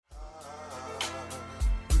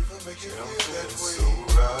You know, feeling so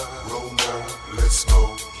right. Roll more, let's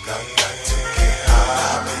smoke. Got to get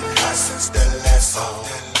high. I've been high since the last song.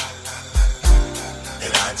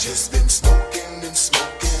 And I just been smoking and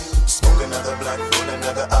smoking. Smoke another blunt, roll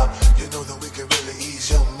another up. You know that we can really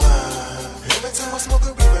ease your mind. Every time I smoke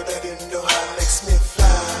a reaper, that Indo high makes me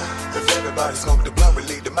fly. If everybody smoked the blunt,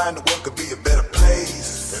 relieve the mind, the world could be a better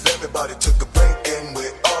place. If everybody took a break and we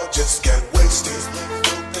all just got wasted.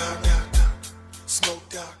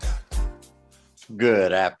 Smoked out.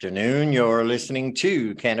 Good afternoon. You're listening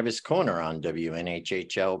to Cannabis Corner on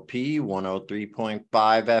WNHHLP 103.5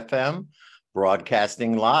 FM,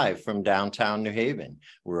 broadcasting live from downtown New Haven.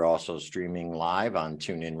 We're also streaming live on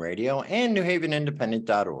TuneIn Radio and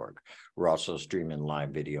newhavenindependent.org. We're also streaming live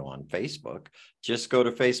video on Facebook. Just go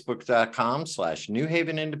to facebook.com/New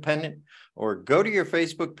Haven Independent or go to your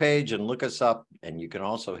Facebook page and look us up. And you can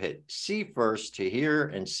also hit see first to hear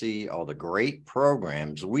and see all the great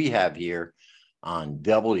programs we have here on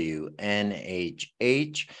WNHH,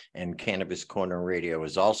 and Cannabis Corner Radio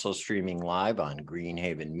is also streaming live on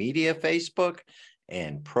Greenhaven Media Facebook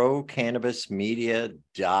and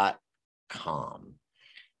procannabismedia.com.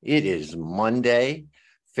 It is Monday,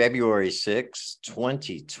 February 6,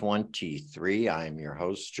 2023. I am your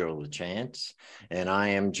host, Joe LaChance, and I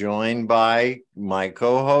am joined by my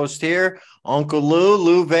co-host here, Uncle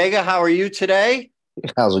Lou Vega. How are you today?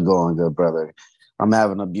 How's it going, good brother? I'm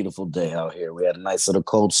having a beautiful day out here. We had a nice little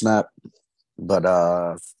cold snap, but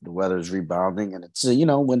the weather's rebounding, and it's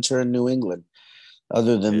winter in New England.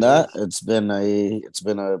 Other than that, it's been a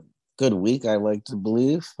good week, I like to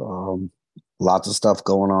believe. Lots of stuff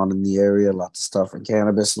going on in the area, lots of stuff in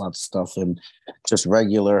cannabis, lots of stuff in just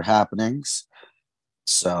regular happenings.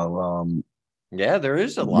 So yeah, there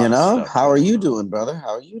is a lot of stuff. How are you doing, brother? How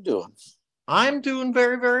are you doing? I'm doing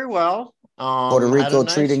very, very well. Puerto Rico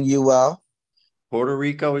treating you well? Puerto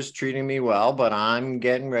Rico is treating me well, but I'm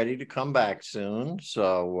getting ready to come back soon.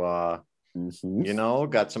 So,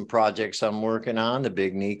 got some projects I'm working on, the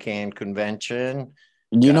big NECAN convention.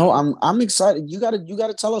 I'm excited. You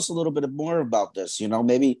gotta tell us a little bit more about this.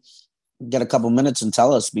 Maybe get a couple minutes and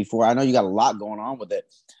tell us before. I know you got a lot going on with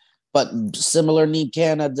it, but similar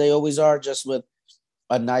NECAN as they always are, just with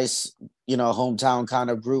a nice, hometown kind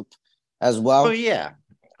of group as well. Oh yeah.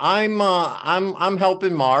 I'm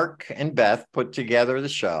helping Mark and Beth put together the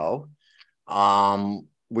show.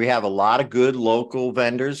 We have a lot of good local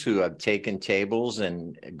vendors who have taken tables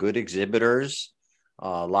and good exhibitors.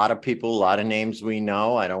 A lot of people, a lot of names we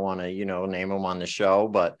know. I don't want to, name them on the show,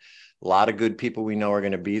 but a lot of good people we know are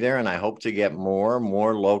going to be there. And I hope to get more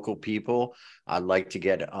local people. I'd like to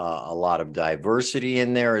get a lot of diversity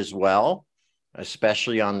in there as well,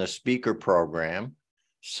 especially on the speaker program.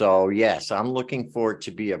 So, yes, I'm looking for it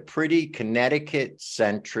to be a pretty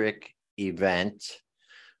Connecticut-centric event,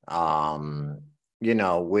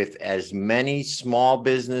 with as many small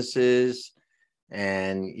businesses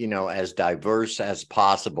and, as diverse as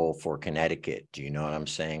possible for Connecticut. Do you know what I'm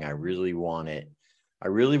saying? I really want it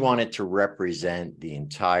to represent the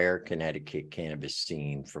entire Connecticut cannabis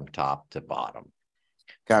scene from top to bottom.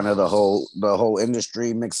 Kind of the whole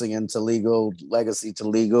industry mixing into legal, legacy to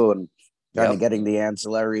legal, and kind of getting the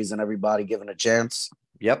ancillaries and everybody given a chance.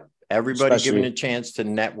 Yep. Everybody given a chance to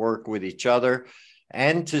network with each other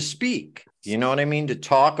and to speak, you know what I mean? To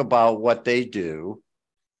talk about what they do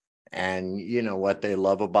and, what they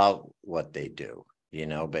love about what they do,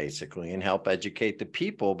 basically, and help educate the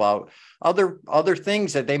people about other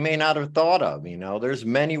things that they may not have thought of. There's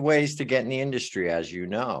many ways to get in the industry, as you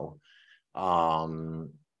know.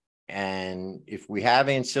 And if we have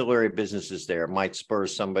ancillary businesses there, it might spur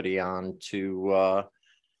somebody on to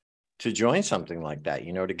join something like that,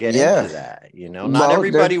 to get into that. Not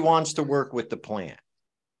everybody wants to work with the plant.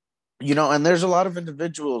 And there's a lot of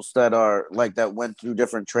individuals that are like that went through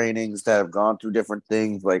different trainings, that have gone through different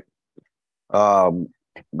things. Big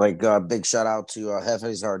shout out to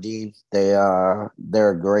Jefe Zardine. They're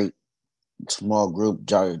a great small group.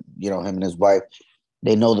 Him and his wife.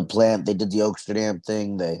 They know the plant. They did the Amsterdam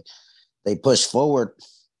thing. They pushed forward,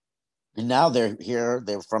 and now they're here.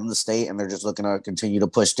 They're from the state, and they're just looking to continue to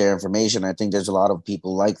push their information. I think there's a lot of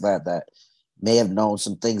people like that may have known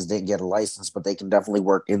some things, didn't get a license, but they can definitely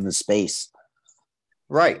work in the space.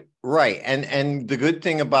 Right. And the good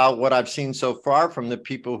thing about what I've seen so far from the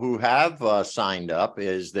people who have signed up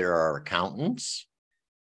is there are accountants.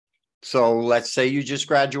 So let's say you just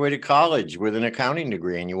graduated college with an accounting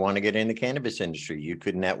degree and you want to get in the cannabis industry. You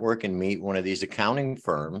could network and meet one of these accounting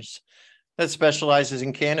firms that specializes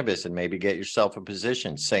in cannabis and maybe get yourself a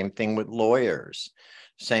position. Same thing with lawyers.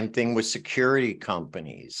 Same thing with security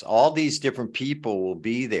companies. All these different people will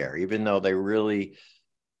be there, even though they really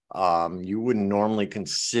you wouldn't normally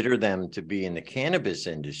consider them to be in the cannabis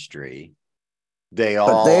industry. They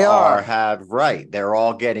But they are. They're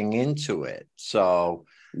all getting into it. So,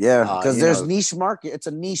 Yeah, because you there's know, niche market. It's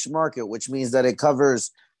a niche market, which means that it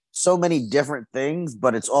covers so many different things,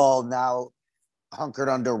 but it's all now hunkered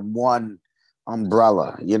under one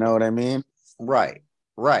umbrella. You know what I mean? right,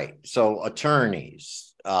 right. So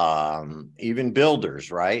attorneys, even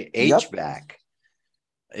builders, right? Yep. HVAC.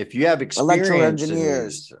 If you have Electrical experience in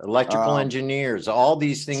engineers, these, electrical engineers, all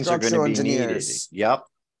these things are going to structural be needed. engineers, Yep.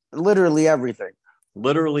 literally everything.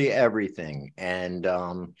 Literally everything. And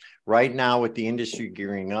right now, with the industry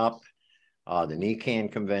gearing up, the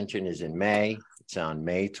NECAN convention is in May. It's on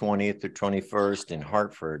May 20th or 21st in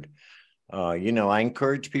Hartford. I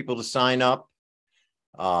encourage people to sign up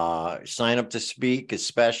to speak,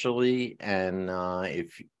 especially. And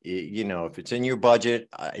if it's in your budget,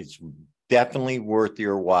 it's definitely worth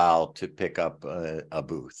your while to pick up a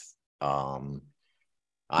booth.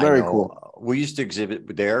 I Very know cool. we used to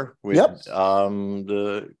exhibit there with Yep.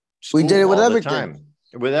 The We did it school with all the everything. time,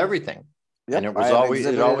 with everything. And Yep. it I was have always, it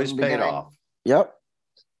exhibited in always the paid beginning. off. Yep.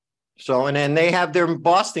 So, and then they have their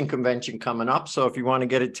Boston convention coming up. So if you want to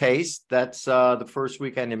get a taste, that's the first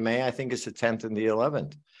weekend in May. I think it's the 10th and the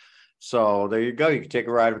 11th. So there you go. You can take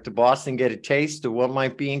a ride up to Boston, get a taste of what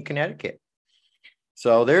might be in Connecticut.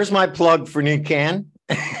 So there's my plug for NECAN.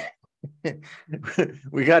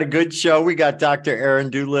 We got a good show. We got Dr. Aaron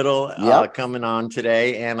Doolittle coming on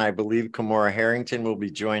today, and I believe Kimora Harrington will be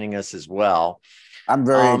joining us as well. I'm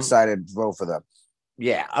very excited for both of them.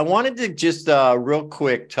 Yeah, I wanted to just real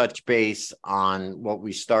quick touch base on what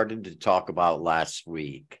we started to talk about last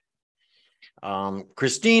week.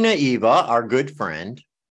 Christina Eva, our good friend,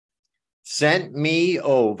 sent me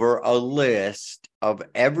over a list of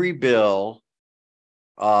every bill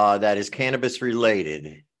that is cannabis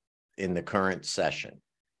related in the current session.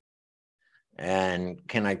 And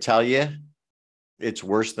can I tell you, it's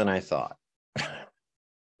worse than I thought.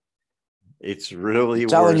 It's really I'm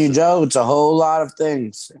telling worse. you, Joe, it's a whole lot of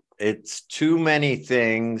things. It's too many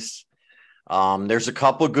things. There's a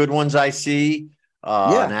couple of good ones I see.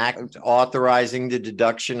 An act authorizing the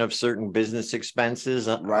deduction of certain business expenses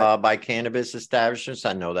by cannabis establishments.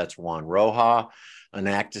 I know that's Juan Roja. An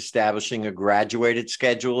act establishing a graduated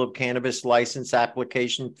schedule of cannabis license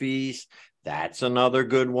application fees. That's another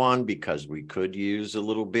good one because we could use a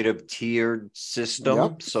little bit of tiered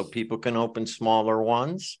system so people can open smaller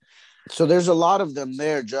ones. So there's a lot of them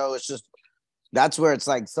there, Joe. It's just that's where it's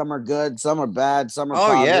like some are good, some are bad, some are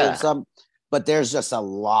positive, but there's just a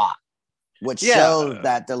lot, which shows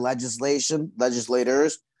that the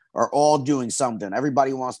legislators are all doing something.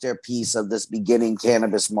 Everybody wants their piece of this beginning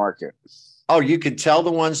cannabis market. Oh, you could tell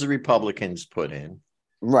the ones the Republicans put in.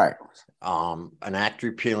 Right. An act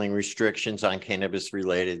repealing restrictions on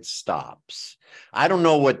cannabis-related stops. I don't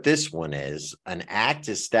know what this one is. An act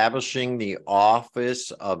establishing the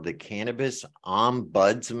office of the Cannabis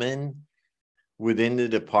Ombudsman within the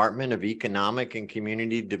Department of Economic and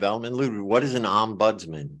Community Development. Ludwig, what is an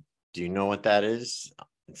ombudsman? Do you know what that is?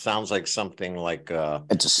 It sounds like something like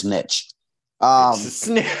it's a snitch. It's a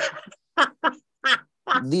snitch.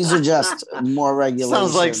 These are just more regulations.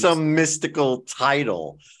 Sounds like some mystical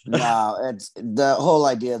title. No, it's the whole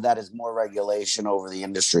idea that is more regulation over the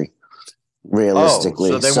industry. Realistically,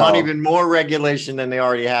 so they want even more regulation than they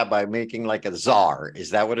already have by making like a czar. Is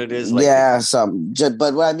that what it is? Like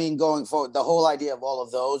but what I mean going forward, the whole idea of all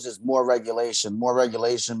of those is more regulation. More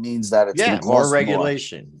regulation means that it's going to cost more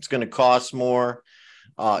regulation. More. It's going to cost more.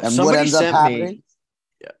 And what ends up happening?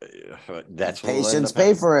 That's patients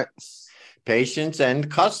pay for it. Patients and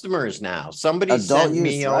customers now. Somebody sent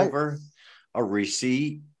me over a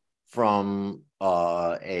receipt from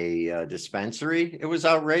a dispensary. It was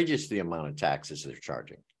outrageous the amount of taxes they're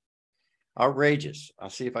charging. Outrageous. I'll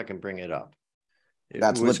see if I can bring it up.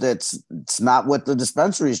 It's not what the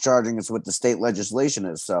dispensary is charging, it's what the state legislation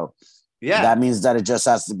is. So that means that it just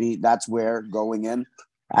has to be, that's where going in,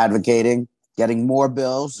 advocating, getting more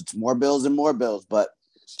bills. It's more bills and more bills, but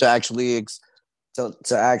to actually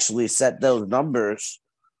set those numbers,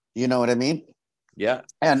 you know what I mean? Yeah.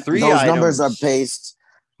 And those numbers are based.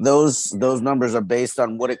 Those numbers are based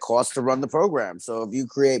on what it costs to run the program. So if you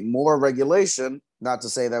create more regulation, not to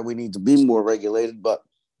say that we need to be more regulated, but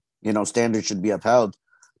standards should be upheld.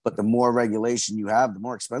 But the more regulation you have, the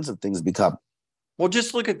more expensive things become. Well,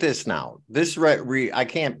 just look at this now. This I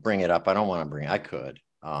can't bring it up. I don't want to bring it. I could.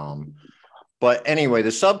 But anyway, the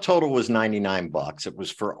subtotal was $99. It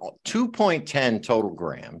was for 2.10 total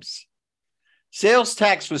grams. Sales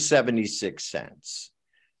tax was 76 cents.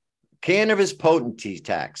 Cannabis potency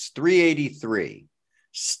tax, $3.83.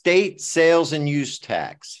 State sales and use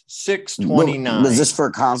tax, Was $6.29. this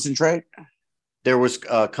for concentrate? There was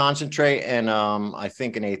concentrate and I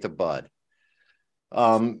think an eighth of bud.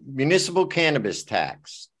 Municipal cannabis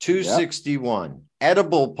tax, $2.61.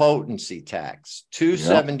 Edible potency tax,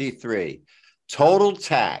 $2.73. Total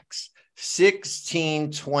tax,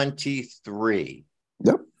 $16.23.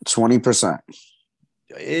 Yep, 20%.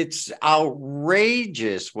 It's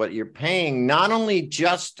outrageous what you're paying, not only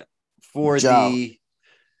just for Joe, the.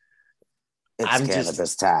 It's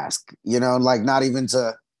cannabis tax. Like not even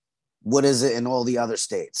to what is it in all the other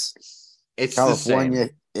states? It's California. the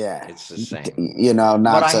same. Yeah, It's the same. Not.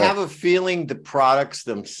 But I have a feeling the products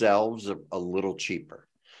themselves are a little cheaper.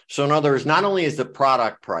 So in other words, not only is the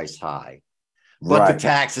product price high, but the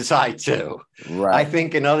tax is high too. Right. I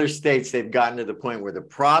think in other states they've gotten to the point where the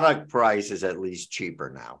product price is at least cheaper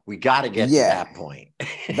now. We got to get to that point.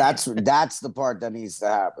 that's the part that needs to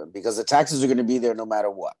happen because the taxes are going to be there no matter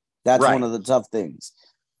what. That's one of the tough things.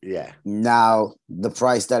 Yeah. Now the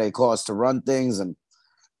price that it costs to run things and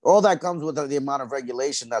all that comes with the amount of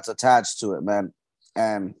regulation that's attached to it, man.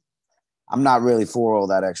 And I'm not really for all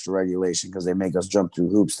that extra regulation because they make us jump through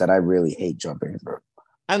hoops that I really hate jumping through.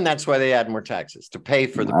 And that's why they add more taxes to pay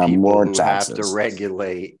for the people who have to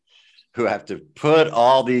regulate, who have to put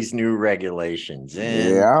all these new regulations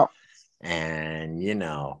in. Yeah. And,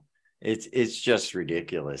 it's just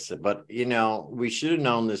ridiculous. But, we should have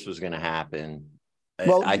known this was going to happen.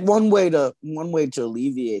 Well, one way to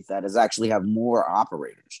alleviate that is actually have more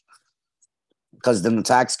operators, because then the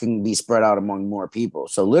tax can be spread out among more people.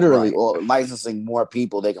 So literally, licensing more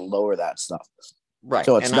people, they can lower that stuff. Right.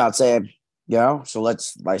 So it's not saying, so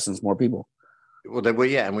let's license more people. Well,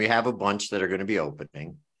 and we have a bunch that are going to be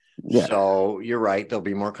opening. Yeah. So you're right. There'll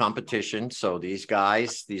be more competition. So these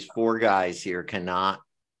four guys here cannot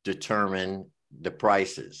determine the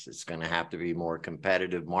prices. It's going to have to be more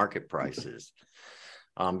competitive market prices.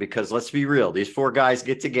 Because let's be real, these four guys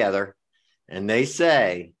get together and they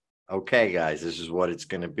say, okay, guys, this is what it's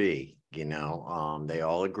going to be. They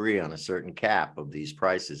all agree on a certain cap of these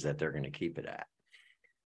prices that they're going to keep it at.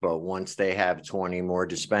 But once they have 20 more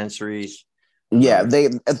dispensaries, things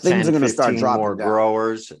are going to start dropping more down.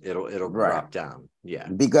 Growers, it'll drop down. Yeah.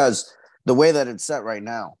 Because the way that it's set right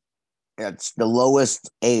now, it's the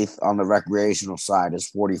lowest eighth on the recreational side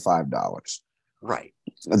is $45. Right.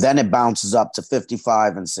 Then it bounces up to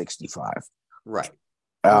 55 and 65. Right.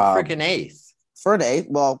 Freaking eighth. For an eighth.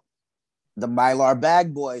 Well, the Mylar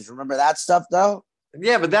bag boys. Remember that stuff though?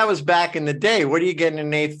 Yeah, but that was back in the day. What are you getting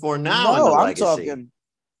an eighth for now? No, I'm talking.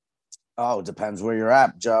 Oh, it depends where you're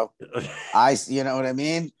at, Joe. You know what I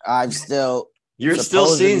mean? You're still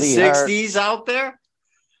seeing 60s out there?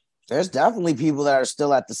 There's definitely people that are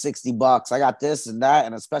still at the $60. I got this and that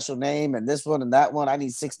and a special name and this one and that one. I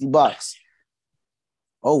need $60.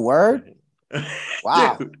 Oh, word?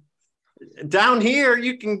 Wow. Dude, down here,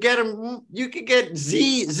 you can get them. You can get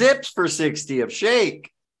zips for 60 of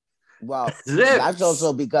shake. Well, zips. That's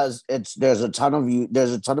also because there's a ton of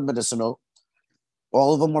medicinal.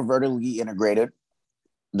 All of them are vertically integrated.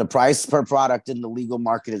 The price per product in the legal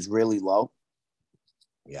market is really low.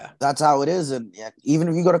 Yeah, that's how it is. And even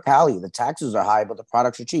if you go to Cali, the taxes are high, but the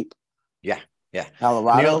products are cheap. Yeah.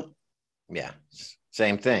 Colorado.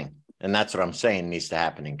 Same thing. And that's what I'm saying needs to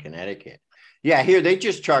happen in Connecticut. Yeah, here they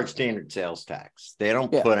just charge standard sales tax. They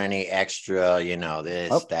don't put any extra,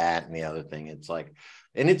 this, that, and the other thing. It's like,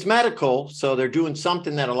 and it's medical, so they're doing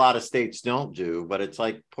something that a lot of states don't do, but it's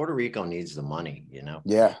like Puerto Rico needs the money,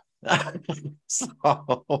 Yeah. So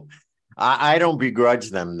I don't begrudge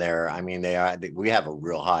them there. I mean, we have a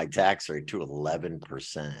real high tax rate too,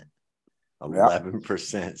 11%.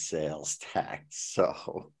 11% sales tax.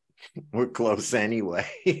 So we're close anyway.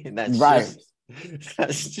 That's right.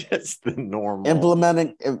 That's just the normal.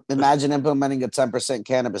 Imagine implementing a 10%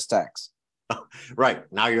 cannabis tax. Right.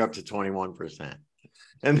 Now you're up to 21%.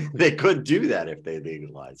 And they could do that if they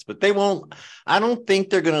legalize, but they won't. I don't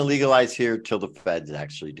think they're going to legalize here till the feds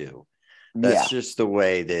actually do. That's just the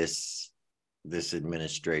way this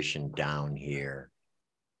administration down here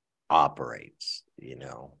operates. They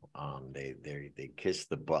kiss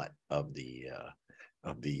the butt of the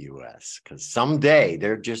U.S. because someday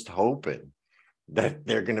they're just hoping that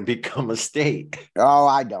they're going to become a state. Oh,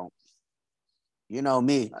 I don't. You know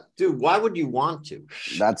me, dude. Why would you want to?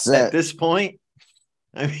 That's it. At this point,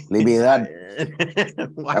 I mean, maybe that.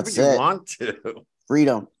 Why would you want to?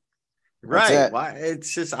 Freedom. Right. Why?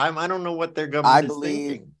 It's just I don't know what their government is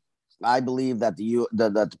thinking. I believe that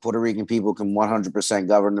the Puerto Rican people can 100%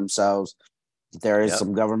 govern themselves. There is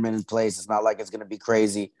some government in place. It's not like it's going to be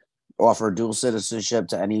crazy. Offer dual citizenship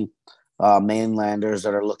to any mainlanders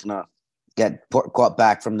that are looking to get caught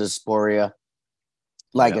back from dysphoria.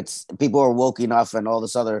 Like Yep. it's people are woke enough and all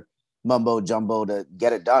this other mumbo jumbo to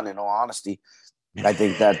get it done. In all honesty, I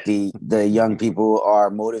think that the young people are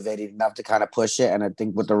motivated enough to kind of push it, and I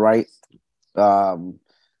think with the right um,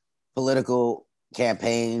 political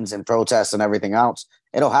campaigns and protests and everything else,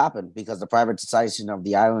 it'll happen because the privatization of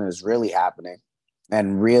the island is really happening.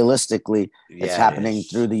 And realistically, it's Yeah, it happening is.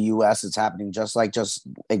 through the US. It's happening just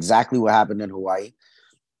exactly what happened in Hawaii.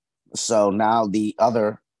 So now the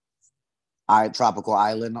other tropical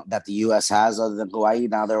island that the US has other than Hawaii,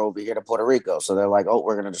 now they're over here to Puerto Rico. So they're like, oh,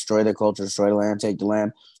 we're going to destroy their culture, destroy the land, take the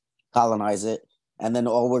land, colonize it. And then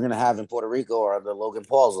all we're going to have in Puerto Rico are the Logan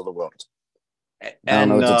Pauls of the world. I don't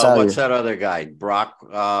know And what to tell what's you. that other guy?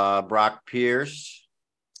 Brock Pierce.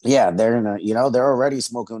 Yeah, they're in a, they're already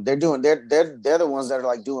smoking. They're the ones that are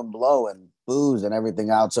like doing blow and booze and everything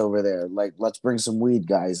else over there. Like, let's bring some weed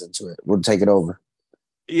guys into it. We'll take it over.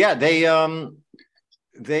 Yeah, they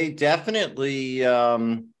definitely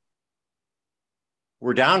were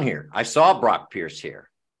down here. I saw Brock Pierce here.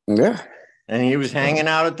 Yeah. And he was hanging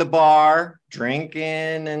out at the bar,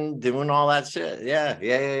 drinking and doing all that shit.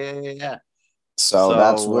 Yeah. So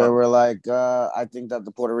that's So where we're like, I think that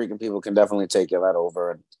the Puerto Rican people can definitely take that over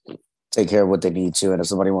and take care of what they need to. And if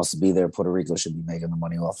somebody wants to be there, Puerto Rico should be making the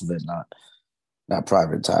money off of it, not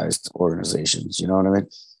privatized organizations. You know what I mean?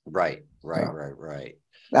 right. So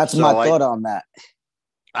that's my So thought on that.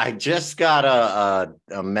 I just got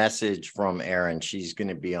a message from Erin. She's going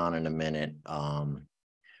to be on in a minute.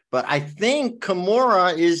 But I think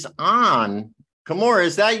Kimura is on. Kimura,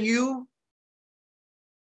 is that you?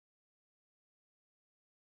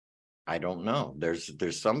 I don't know.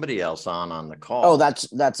 There's somebody else on the call. Oh,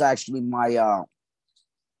 that's actually my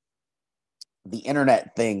the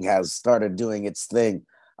internet thing has started doing its thing.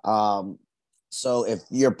 So if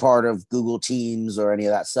you're part of Google Teams or any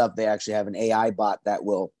of that stuff, they actually have an AI bot that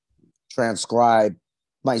will transcribe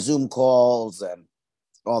my Zoom calls and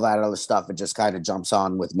all that other stuff. It just kind of jumps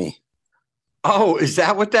on with me. Oh, is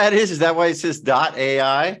that what that is? Is that why it says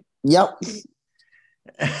 .ai? Yep.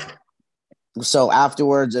 So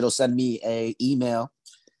afterwards, it'll send me a email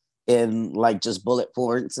in like just bullet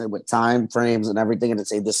points and with time frames and everything, and it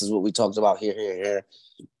say this is what we talked about here,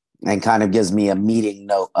 and kind of gives me a meeting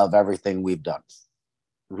note of everything we've done.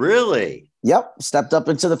 Really? Yep, stepped up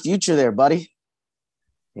into the future there, buddy.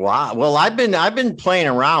 Wow. Well, I've been playing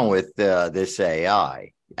around with this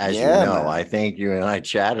AI, as you know. Man. I think you and I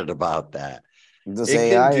chatted about that. This It can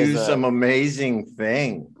AI do is some amazing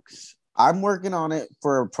things. I'm working on it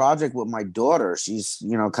for a project with my daughter. She's,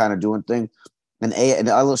 kind of doing thing. An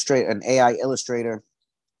AI illustrator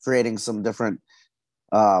creating some different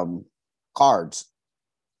cards.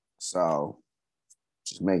 So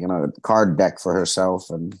she's making a card deck for herself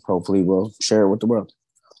and hopefully we'll share it with the world.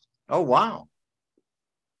 Oh, wow.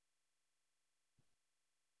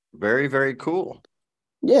 Very, very cool.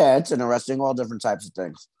 Yeah, it's interesting. All different types of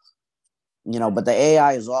things. But the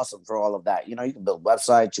AI is awesome for all of that. You can build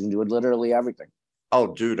websites, you can do literally everything. Oh,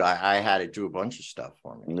 dude, I had it do a bunch of stuff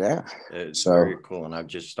for me. Yeah. It's very cool. And I've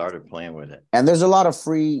just started playing with it. And there's a lot of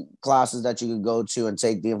free classes that you can go to and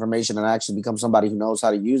take the information and actually become somebody who knows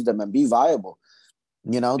how to use them and be viable.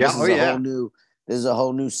 This is a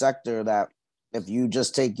whole new sector that if you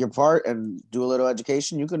just take your part and do a little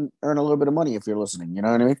education, you can earn a little bit of money if you're listening. You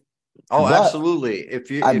know what I mean? Oh, But absolutely. If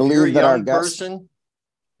you're a young person,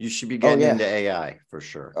 you should be getting into AI for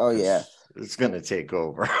sure. Oh, yeah. It's going to take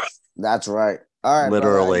over. That's right. All right.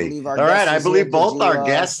 Literally. I believe both our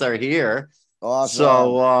guests are here. Awesome.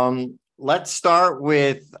 So let's start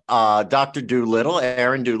with Dr. Doolittle,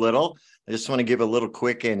 Erin Doolittle. I just want to give a little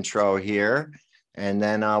quick intro here, and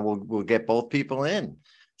then we'll get both people in.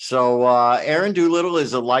 So Erin Doolittle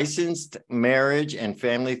is a licensed marriage and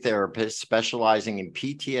family therapist specializing in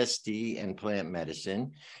PTSD and plant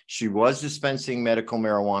medicine. She was dispensing medical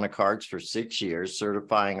marijuana cards for 6 years,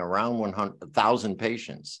 certifying around 100,000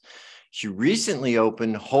 patients. She recently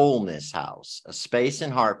opened Wholeness House, a space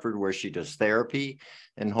in Hartford where she does therapy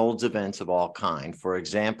and holds events of all kind. For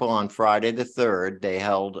example, on Friday the 3rd, they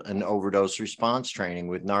held an overdose response training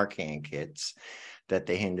with Narcan kits that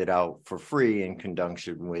they handed out for free in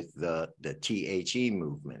conjunction with the THE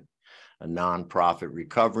movement, a nonprofit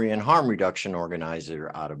recovery and harm reduction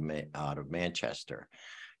organizer out of Manchester.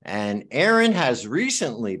 And Erin has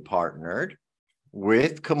recently partnered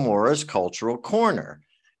with Kimura's Cultural Corner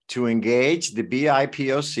to engage the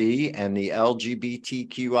BIPOC and the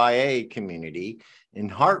LGBTQIA community in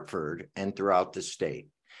Hartford and throughout the state.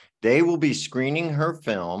 They will be screening her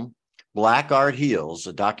film, Black Art Heals,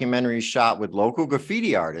 a documentary shot with local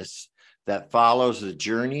graffiti artists that follows the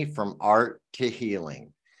journey from art to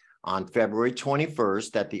healing. on February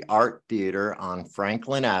 21st at the Art Theater on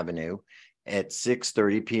Franklin Avenue at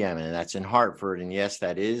 6:30 p.m. And that's in Hartford. And yes,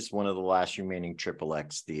 that is one of the last remaining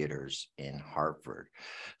XXX theaters in Hartford.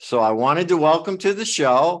 So I wanted to welcome to the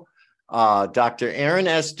show Dr. Aaron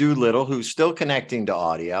S. Doolittle, who's still connecting to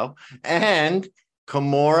audio, and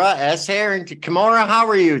Kimora S. Harrington. Kimora, how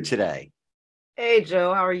are you today? Hey,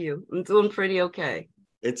 Joe, how are you? I'm doing pretty okay.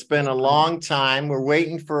 It's been a long time. We're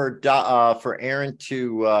waiting for Aaron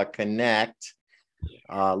to connect.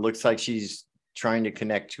 Looks like she's trying to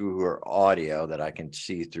connect to her audio that I can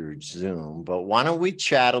see through Zoom. But why don't we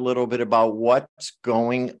chat a little bit about what's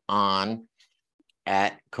going on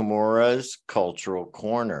at Kimora's Cultural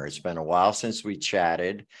Corner? It's been a while since we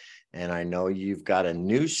chatted, and I know you've got a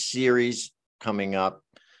new series coming up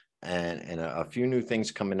and a few new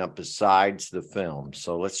things coming up besides the film.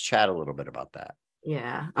 So let's chat a little bit about that.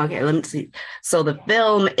 Yeah. Okay. Let me see. So the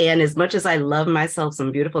film, and as much as I love myself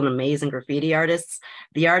some beautiful and amazing graffiti artists,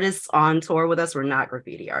 the artists on tour with us were not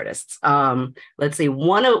graffiti artists. Let's see.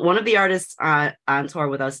 One of the artists on tour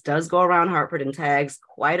with us does go around Hartford and tags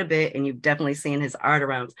quite a bit, and you've definitely seen his art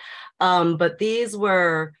around. But these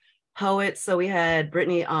were poets. So we had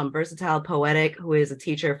Brittany Versatile Poetic, who is a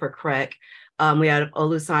teacher for CREC. We had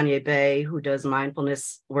Olusanya Bay, who does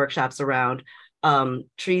mindfulness workshops around.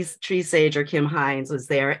 Tree Sage or Kim Hines was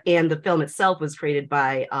there, and the film itself was created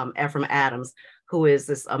by Ephraim Adams, who is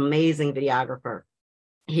this amazing videographer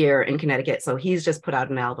here in Connecticut. So he's just put out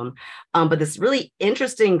an album. But this really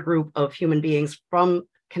interesting group of human beings from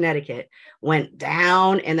Connecticut went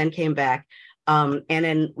down and then came back. And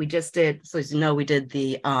then we just did, so as you know, we did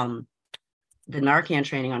the Narcan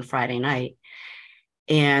training on Friday night.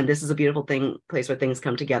 And this is a beautiful place where things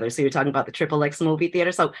come together. So you're talking about the XXX movie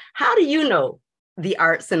theater. So how do you know the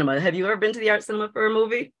Art Cinema? Have you ever been to the Art Cinema for a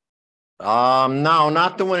movie? No,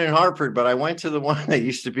 not the one in Hartford, but I went to the one that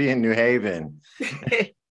used to be in New Haven.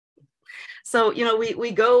 So, you know,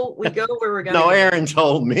 we go where we're going. No, Aaron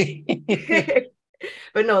told me.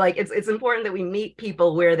 But no, like it's important that we meet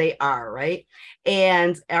people where they are, right?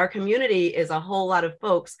 And our community is a whole lot of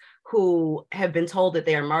folks who have been told that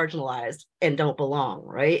they are marginalized and don't belong,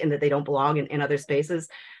 right? And that they don't belong in other spaces.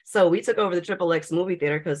 So we took over the XXX movie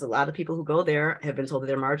theater because a lot of people who go there have been told that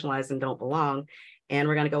they're marginalized and don't belong. And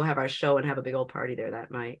we're going to go have our show and have a big old party there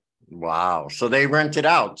that night. Wow. So they rent it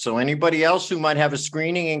out. So anybody else who might have a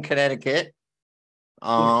screening in Connecticut,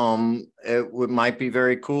 might be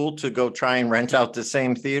very cool to go try and rent out the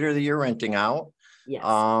same theater that you're renting out. Yes.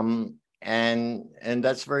 And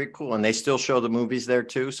that's very cool. And they still show the movies there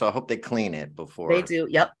too. So I hope they clean it before. They do.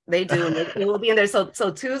 Yep, they do. And they will be in there. So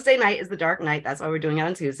Tuesday night is the dark night. That's why we're doing it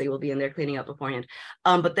on Tuesday. We'll be in there cleaning up beforehand.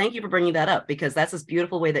 But thank you for bringing that up, because that's this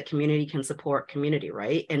beautiful way that community can support community,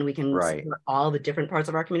 right? And we can support all the different parts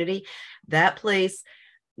of our community. That place,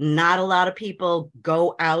 not a lot of people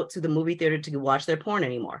go out to the movie theater to watch their porn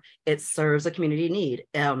anymore. It serves a community need.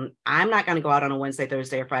 I'm not going to go out on a Wednesday,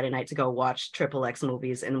 Thursday, or Friday night to go watch XXX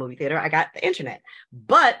movies in the movie theater. I got the internet.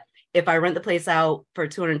 But if I rent the place out for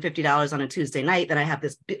 $250 on a Tuesday night, then I have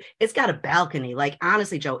this, it's got a balcony. Like,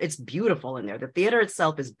 honestly, Joe, it's beautiful in there. The theater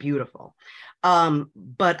itself is beautiful.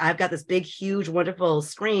 But I've got this big, huge, wonderful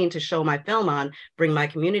screen to show my film on, bring my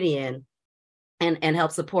community in, and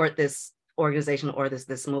help support this organization or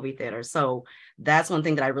this movie theater. So that's one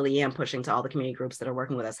thing that I really am pushing to all the community groups that are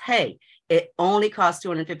working with us. Hey, it only costs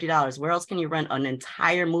 $250. Where else can you rent an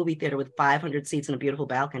entire movie theater with 500 seats and a beautiful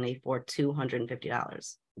balcony for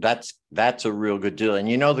 $250? That's a real good deal. And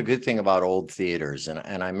you know, the good thing about old theaters,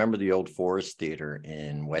 and I remember the old Forest Theater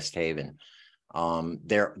in West Haven,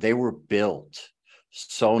 they were built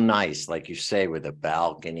so nice, like you say, with a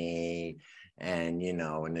balcony. And, you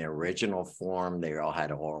know, in the original form, they all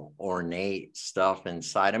had ornate stuff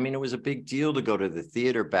inside. I mean, it was a big deal to go to the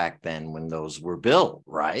theater back then when those were built,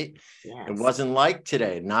 right? Yes. It wasn't like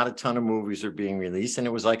today. Not a ton of movies are being released, and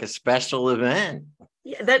it was like a special event.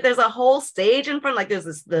 Yeah, there's a whole stage in front. Like there's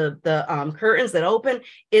the curtains that open.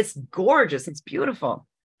 It's gorgeous. It's beautiful.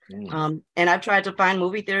 And I've tried to find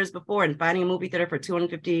movie theaters before, and finding a movie theater for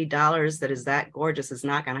 $250 that is that gorgeous is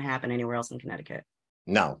not going to happen anywhere else in Connecticut.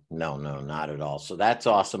 No, not at all. So that's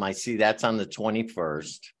awesome. I see that's on the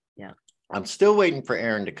 21st. Yeah. I'm still waiting for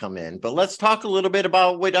Aaron to come in, but let's talk a little bit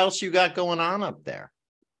about what else you got going on up there.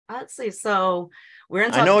 Let's see. So we're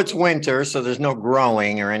in. I know it's winter, so there's no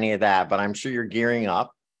growing or any of that, but I'm sure you're gearing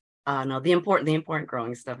up. No, the important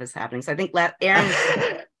growing stuff is happening. So I think Aaron,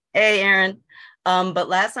 hey, Aaron. But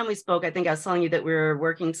last time we spoke, I think I was telling you that we were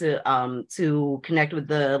working to connect with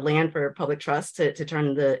the land for public trust to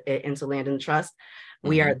turn it into land in trust.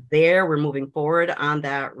 We are there. We're moving forward on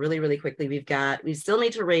that really, really quickly. We still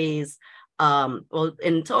need to raise Well,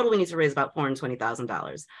 in total, we need to raise about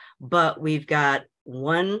 $420,000, but we've got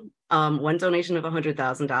one donation of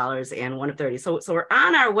 $100,000 and one of 30. So we're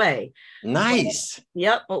on our way. Nice.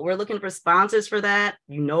 Yep, but we're looking for sponsors for that.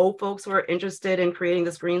 Folks who are interested in creating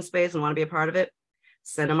this green space and want to be a part of it,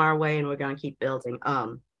 send them our way, and we're going to keep building.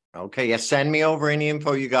 Okay, yeah, send me over any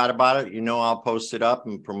info you got about it. I'll post it up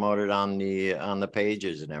and promote it on the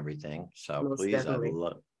pages and everything. So Most please, definitely.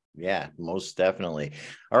 yeah, most definitely.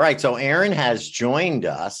 All right, so Erin has joined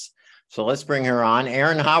us. So let's bring her on.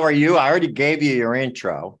 Erin, how are you? I already gave you your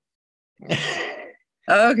intro.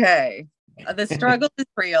 Okay. The struggle is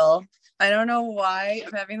real. I don't know why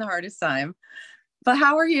I'm having the hardest time, but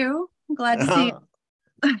how are you? I'm glad to see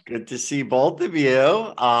you. Good to see both of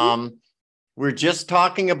you. We're just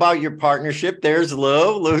talking about your partnership. There's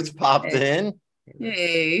Lou. Lou's popped in.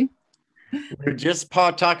 Yay. We're just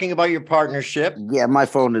talking about your partnership. Yeah, my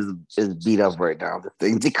phone is beat up right now. The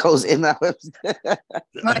thing that goes in and out.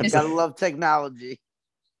 Mine is- Gotta love technology.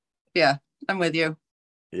 Yeah, I'm with you.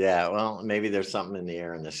 Yeah, well, maybe there's something in the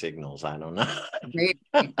air in the signals. I don't know. Maybe.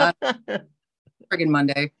 Friggin'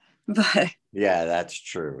 Monday. But Yeah, that's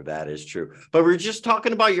true. That is true. But we're just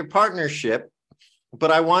talking about your partnership. But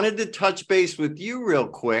I wanted to touch base with you real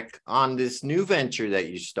quick on this new venture that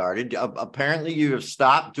you started. Apparently, you have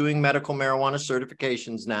stopped doing medical marijuana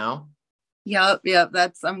certifications now. yep,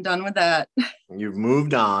 I'm done with that. You've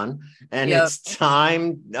moved on, and Yep. it's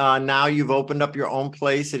time. Now you've opened up your own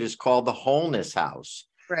place. It is called the Wholeness House.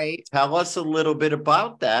 Right. Tell us a little bit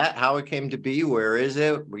about that, how it came to be, where is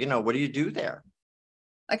it? What do you do there?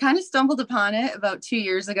 I kind of stumbled upon it about 2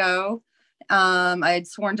 years ago. I had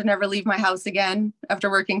sworn to never leave my house again after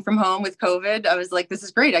working from home with COVID. I was like, this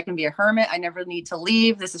is great. I can be a hermit. I never need to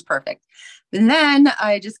leave. This is perfect. And then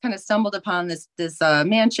I just kind of stumbled upon this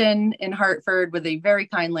mansion in Hartford with a very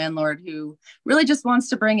kind landlord who really just wants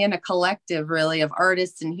to bring in a collective really of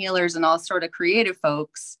artists and healers and all sort of creative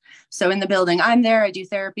folks. So in the building, I'm there. I do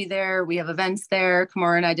therapy there. We have events there.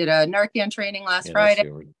 Kamora and I did a Narcan training last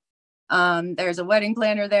Friday. There's a wedding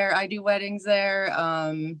planner there. I do weddings there.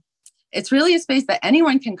 It's really a space that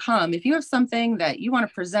anyone can come. If you have something that you want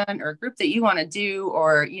to present or a group that you want to do,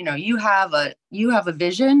 or, you have a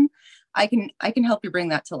vision, I can help you bring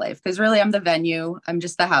that to life. Because really I'm the venue. I'm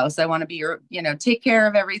just the house. I want to be your, take care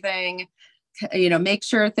of everything, make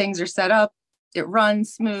sure things are set up, it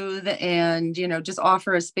runs smooth, and, just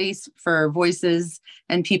offer a space for voices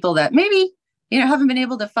and people that maybe, haven't been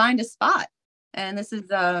able to find a spot. And this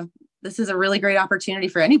is a really great opportunity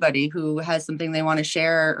for anybody who has something they want to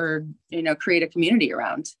share or, create a community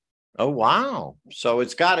around. Oh, wow. So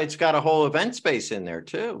it's got a whole event space in there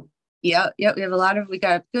too. Yeah. We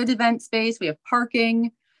got good event space. We have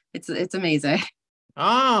parking. It's amazing.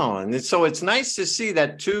 Oh, and so it's nice to see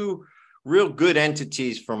that two real good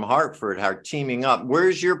entities from Hartford are teaming up.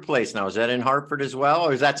 Where's your place now? Is that in Hartford as well?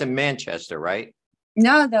 Or is that in Manchester, right?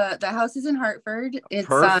 No, the house is in Hartford. It's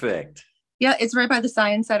perfect. Yeah, it's right by the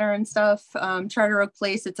Science Center and stuff. Charter Oak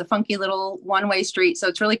Place. It's a funky little one-way street, so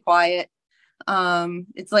it's really quiet.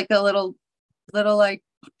 It's like a little like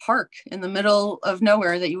park in the middle of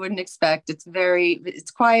nowhere that you wouldn't expect.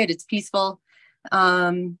 It's quiet, it's peaceful.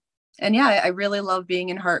 And yeah, I really love being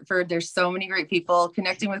in Hartford. There's so many great people.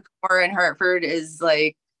 Connecting with Cora in Hartford is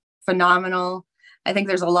like phenomenal. I think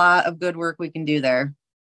there's a lot of good work we can do there.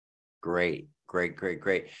 Great.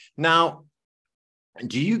 Now,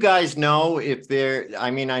 do you guys know if I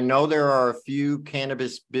know there are a few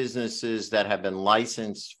cannabis businesses that have been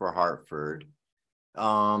licensed for Hartford.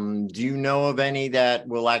 Do you know of any that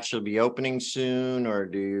will actually be opening soon, or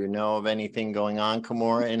do you know of anything going on,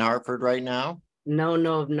 Kamora, in Hartford right now? No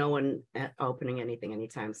one opening anything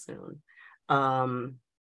anytime soon.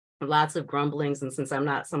 Lots of grumblings, and since I'm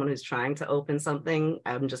not someone who's trying to open something,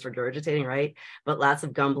 I'm just regurgitating, right? But lots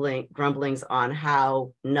of grumblings on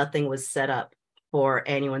how nothing was set up for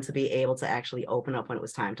anyone to be able to actually open up when it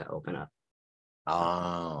was time to open up.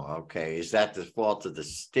 Oh, okay. Is that the fault of the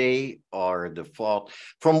state or the fault?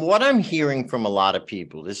 From what I'm hearing from a lot of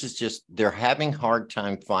people, this is just, they're having a hard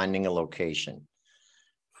time finding a location.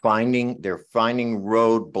 They're finding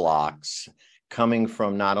roadblocks coming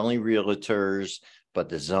from not only realtors, but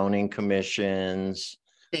the zoning commissions.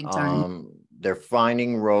 Big time. They're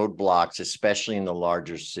finding roadblocks, especially in the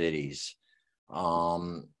larger cities.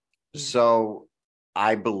 So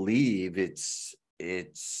I believe it's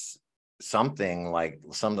something like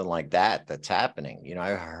that that's happening.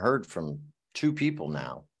 I heard from two people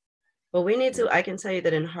now. Well, I can tell you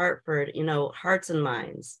that in Hartford, hearts and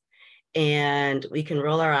minds, and we can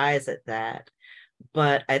roll our eyes at that.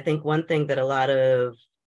 But I think one thing that a lot of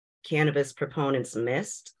cannabis proponents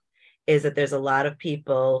missed is that there's a lot of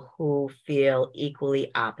people who feel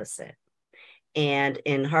equally opposite. And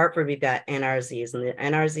in Hartford, we've got NRZs, and the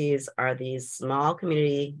NRZs are these small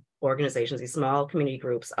community organizations, these small community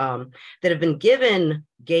groups that have been given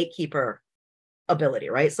gatekeeper ability,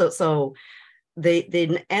 right? So the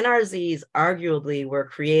NRZs arguably were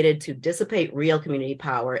created to dissipate real community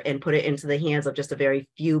power and put it into the hands of just a very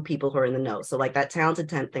few people who are in the know. So like that talented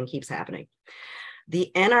 10th thing keeps happening. The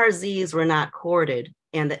NRZs were not courted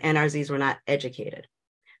and the NRZs were not educated.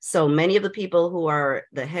 So many of the people who are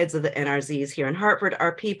the heads of the NRZs here in Hartford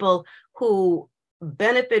are people who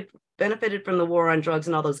benefited from the war on drugs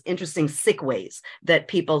and all those interesting sick ways that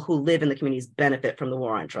people who live in the communities benefit from the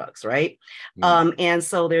war on drugs, right? And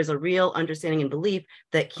so there's a real understanding and belief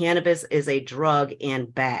that cannabis is a drug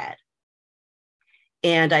and bad.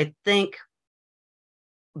 And I think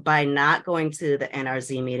by not going to the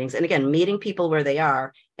NRZ meetings, and again, meeting people where they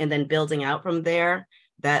are and then building out from there,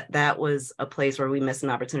 that was a place where we missed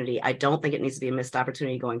an opportunity. I don't think it needs to be a missed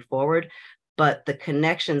opportunity going forward, but the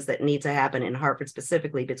connections that need to happen in Hartford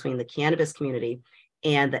specifically between the cannabis community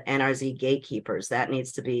and the NRZ gatekeepers, that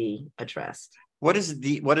needs to be addressed. What does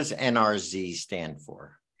NRZ stand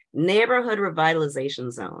for? Neighborhood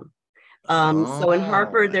Revitalization Zone. So in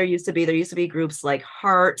Hartford, there used to be groups like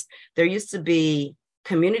Heart. There used to be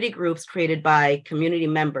community groups created by community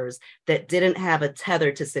members that didn't have a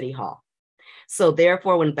tether to City Hall. So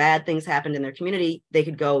therefore, when bad things happened in their community, they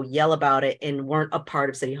could go yell about it and weren't a part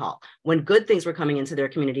of City Hall. When good things were coming into their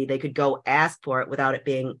community, they could go ask for it without it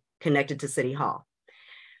being connected to City Hall.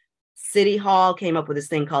 City Hall came up with this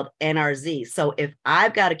thing called NRZ. So if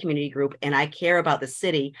I've got a community group and I care about the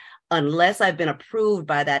city, unless I've been approved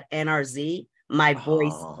by that NRZ, my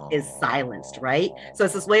voice is silenced, right? So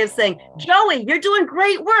it's this way of saying, Joey, you're doing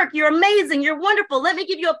great work. You're amazing. You're wonderful. Let me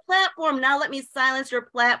give you a platform. Now let me silence your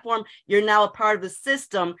platform. You're now a part of the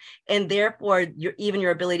system. And therefore, even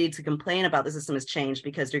your ability to complain about the system has changed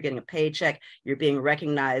because you're getting a paycheck. You're being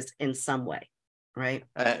recognized in some way, right?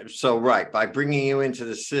 So by bringing you into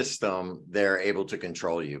the system, they're able to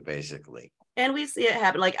control you, basically. And we see it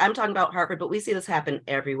happen. Like I'm talking about Hartford, but we see this happen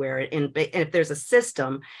everywhere. And if there's a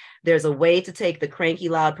system, there's a way to take the cranky,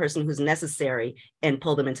 loud person who's necessary and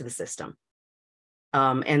pull them into the system.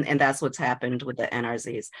 And that's what's happened with the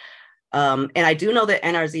NRZs. And I do know that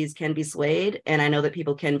NRZs can be swayed, and I know that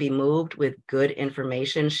people can be moved with good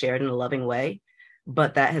information shared in a loving way,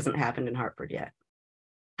 but that hasn't happened in Hartford yet.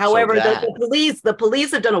 However, the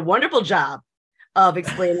police have done a wonderful job of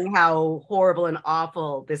explaining how horrible and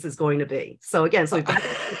awful this is going to be. So again, we've got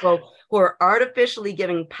people who are artificially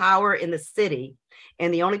giving power in the city,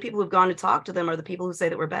 and the only people who've gone to talk to them are the people who say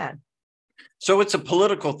that we're bad. So it's a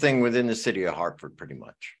political thing within the city of Hartford, pretty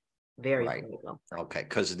much. Very political. Okay,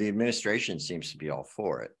 because the administration seems to be all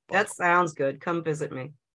for it. That sounds good. Come visit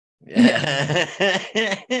me. Yeah.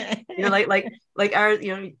 like our,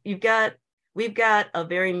 we've got a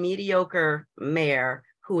very mediocre mayor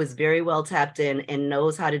who is very well tapped in and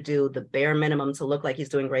knows how to do the bare minimum to look like he's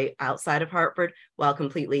doing great outside of Hartford while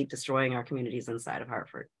completely destroying our communities inside of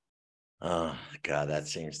Hartford. Oh, God, that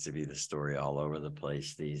seems to be the story all over the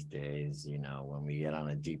place these days, when we get on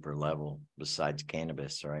a deeper level besides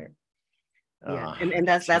cannabis, right? Yeah, and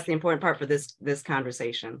that's the important part for this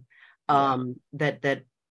conversation. That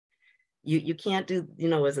you can't do,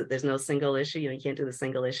 there's no single issue, you can't do the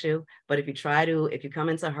single issue. But if you come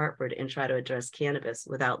into Hartford and try to address cannabis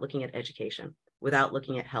without looking at education, without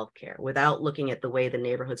looking at healthcare, without looking at the way the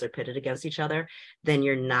neighborhoods are pitted against each other, then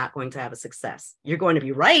you're not going to have a success. You're going to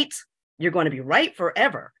be right. You're going to be right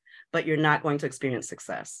forever, but you're not going to experience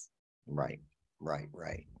success. Right.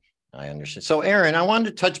 I understand. So, Erin, I wanted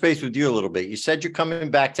to touch base with you a little bit. You said you're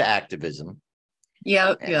coming back to activism.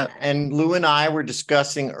 Yeah. And Lou and I were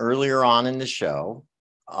discussing earlier on in the show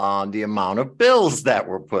on the amount of bills that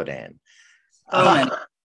were put in.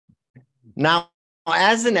 Now,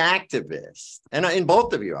 as an activist, and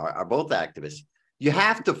both of you are both activists, you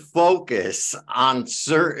have to focus on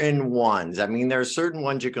certain ones. I mean, there are certain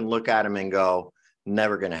ones you can look at them and go,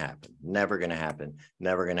 never going to happen, never going to happen,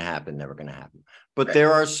 never going to happen, never going to happen. But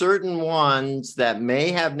there are certain ones that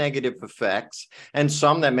may have negative effects and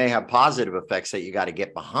some that may have positive effects that you got to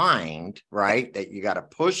get behind, right? That you got to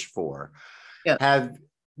push for. Yeah.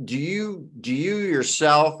 Do you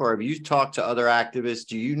yourself, or have you talked to other activists?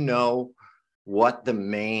 Do you know what the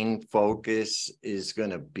main focus is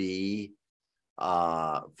going to be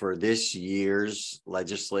for this year's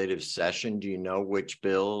legislative session? Do you know which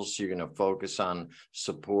bills you're going to focus on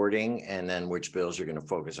supporting and then which bills you're going to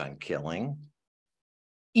focus on killing?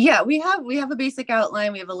 Yeah, we have a basic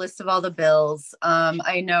outline. We have a list of all the bills.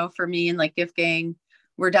 I know for me and like Gift Gang,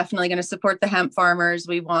 We're definitely going to support the hemp farmers.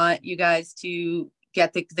 We want you guys to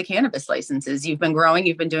get the cannabis licenses. You've been growing,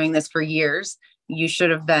 you've been doing this for years. You should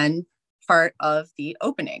have been part of the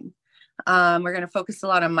opening. We're going to focus a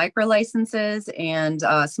lot on micro licenses and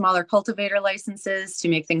smaller cultivator licenses to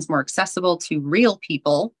make things more accessible to real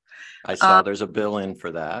people. I saw there's a bill in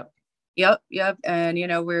for that. Yep. And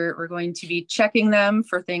we're going to be checking them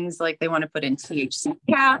for things like they want to put in THC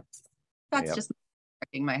caps. That's just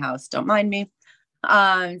wrecking my house. Don't mind me.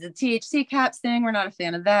 The THC caps thing, we're not a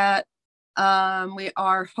fan of that. We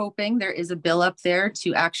are hoping there is a bill up there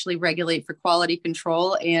to actually regulate for quality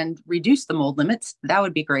control and reduce the mold limits. That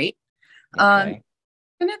would be great. Okay. It's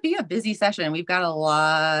going to be a busy session. We've got a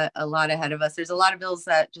lot ahead of us. There's a lot of bills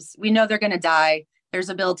that we know they're going to die. There's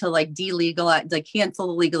a bill to delegalize, cancel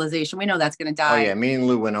the legalization. We know that's going to die. Oh yeah, me and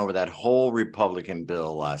Lou went over that whole Republican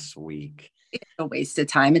bill last week. It's a waste of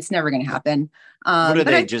time. It's never going to happen. What are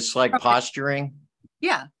they, just like posturing?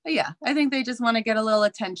 Yeah. I think they just want to get a little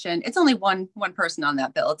attention. It's only one person on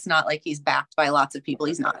that bill. It's not like he's backed by lots of people.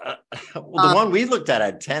 He's not. Well, the one we looked at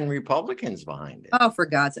had 10 Republicans behind it. Oh, for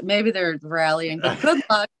God's sake. Maybe they're rallying, but good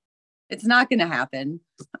luck. It's not going to happen.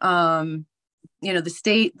 The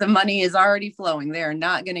money is already flowing. They're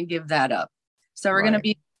not going to give that up. So we're going to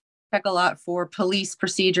be check a lot for police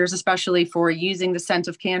procedures, especially for using the scent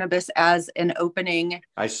of cannabis as an opening.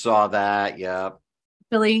 I saw that. Yeah.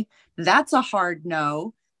 Really, that's a hard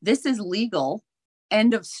no. This is legal.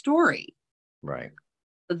 End of story. Right.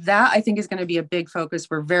 That I think is going to be a big focus.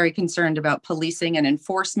 We're very concerned about policing and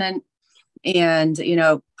enforcement and,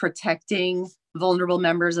 protecting vulnerable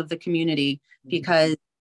members of the community because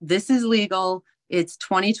this is legal. It's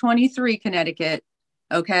 2023 Connecticut.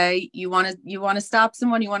 Okay. You want to stop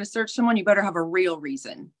someone, you want to search someone, you better have a real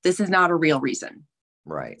reason. This is not a real reason.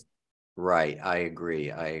 Right. I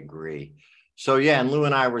agree. So yeah, and Lou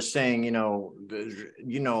and I were saying, a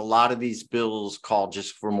lot of these bills call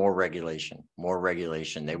just for more regulation.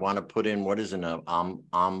 They want to put in what is an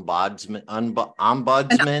ombudsman?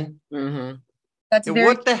 Mm-hmm. That's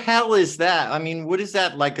what the hell is that? I mean, what is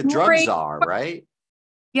that, like a drug czar, right?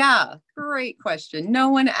 Yeah, great question. No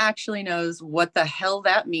one actually knows what the hell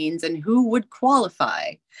that means and who would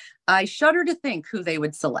qualify. I shudder to think who they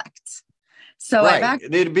would select. So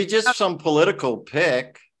it'd be just some political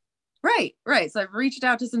pick. Right. So I've reached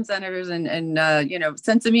out to some senators and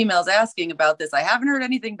sent some emails asking about this. I haven't heard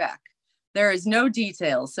anything back. There is no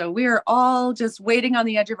details. So we are all just waiting on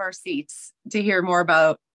the edge of our seats to hear more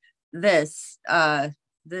about this.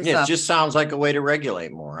 It just sounds like a way to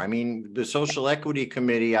regulate more. I mean, the Social Equity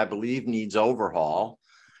Committee, I believe, needs overhaul,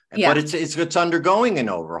 but it's undergoing an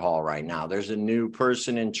overhaul right now. There's a new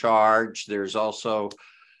person in charge. There's also,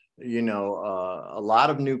 a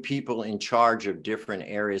lot of new people in charge of different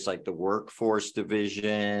areas, like the workforce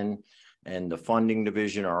division and the funding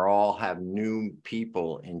division have new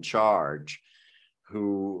people in charge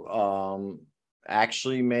who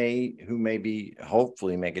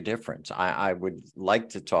hopefully make a difference. I would like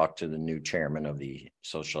to talk to the new chairman of the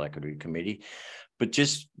Social Equity Committee, but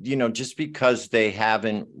just because they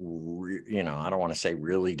haven't, I don't want to say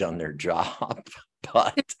really done their job,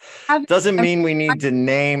 but doesn't mean we need to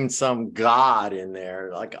name some god in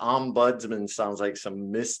there. Like ombudsman sounds like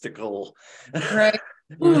some mystical. Right.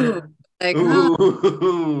 Ooh, ooh.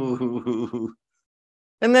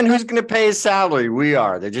 And then who's going to pay his salary? We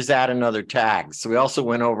are. They just add another tax. So we also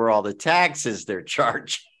went over all the taxes they're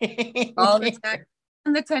charging. All the tax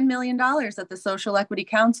and the $10 million that the Social Equity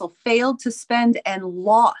Council failed to spend and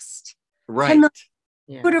lost. Right.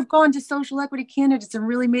 Could have gone to social equity candidates and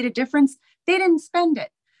really made a difference. They didn't spend it.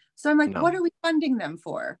 So I'm like, What are we funding them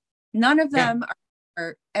for? None of them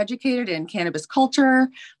are educated in cannabis culture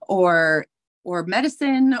or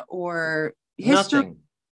medicine or history.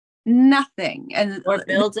 Nothing. And we're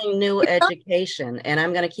building new education. And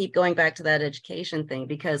I'm going to keep going back to that education thing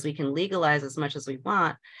because we can legalize as much as we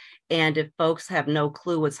want. And if folks have no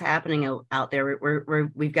clue what's happening out there,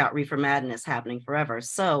 we've got reefer madness happening forever.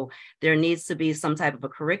 So there needs to be some type of a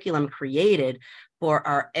curriculum created for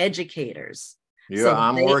our educators. Yeah, so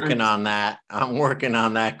I'm working on that.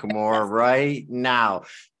 Kamora, right now.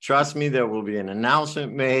 Trust me, there will be an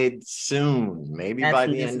announcement made soon, maybe by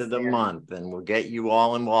the end of the month, and we'll get you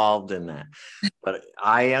all involved in that. But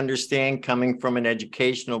I understand, coming from an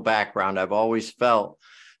educational background, I've always felt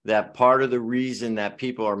that part of the reason that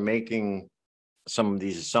people are making some of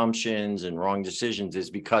these assumptions and wrong decisions is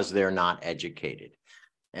because they're not educated.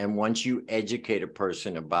 And once you educate a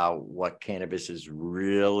person about what cannabis is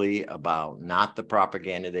really about, not the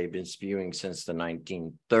propaganda they've been spewing since the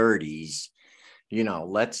 1930s,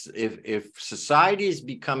 if society is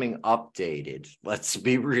becoming updated, let's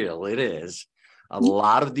be real, it is. A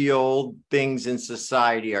lot of the old things in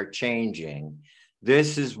society are changing.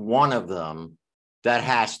 This is one of them that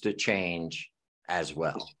has to change as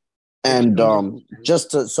well. And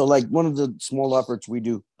just to, so like one of the small efforts we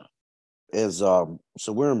do is so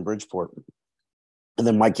we're in Bridgeport, and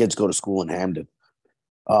then my kids go to school in Hamden.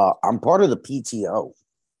 I'm part of the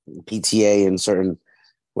PTA in certain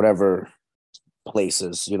whatever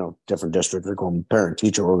places, different districts. They call them parent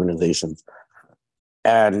teacher organizations,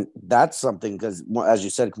 and that's something because, as you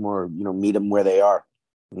said, more meet them where they are,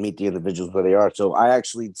 meet the individuals where they are. So I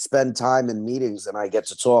actually spend time in meetings, and I get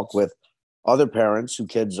to talk with other parents who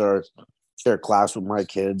kids are share class with my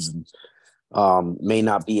kids, and may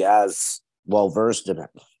not be as well versed in it.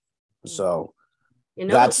 So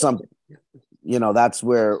that's something, that's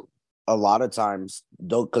where a lot of times,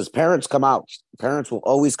 though, because parents will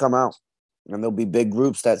always come out, and there'll be big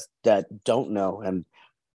groups that don't know. And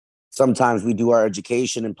sometimes we do our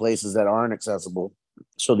education in places that aren't accessible.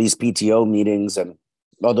 So these PTO meetings and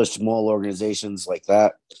other small organizations like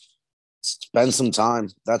that, spend some time.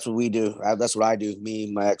 That's what we do. That's what I do, me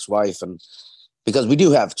and my ex-wife. And because we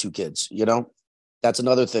do have 2 kids, that's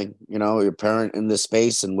another thing, your parent in this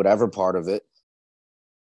space and whatever part of it.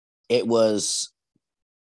 It was,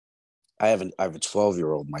 I have a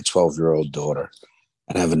 12-year-old, my 12-year-old daughter,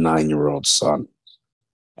 and I have a 9-year-old son.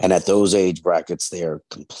 And at those age brackets, they are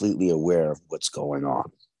completely aware of what's going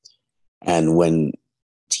on. And when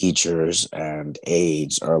teachers and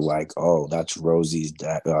aides are like, "Oh, that's Rosie's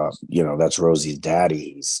dad. That's Rosie's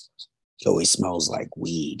daddy. He always smells like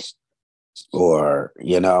weed." Or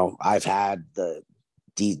I've had it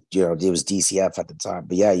was DCF at the time,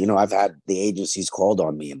 but yeah, I've had the agencies called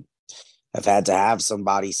on me, and I've had to have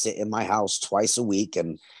somebody sit in my house twice a week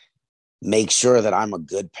and make sure that I'm a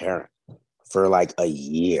good parent for like a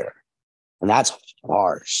year, and that's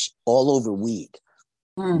harsh. All over weed,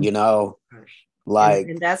 like,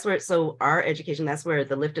 and that's where, so our education, that's where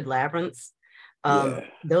the lifted labyrinths,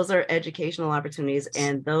 those are educational opportunities,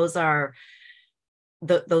 and those are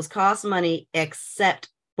those cost money except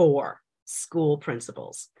for school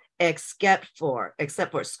principals, except for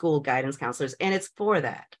school guidance counselors, and it's for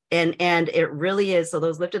that, and it really is. So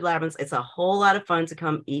those lifted labyrinths, it's a whole lot of fun to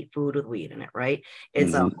come eat food with weed in it, right?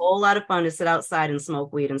 It's a whole lot of fun to sit outside and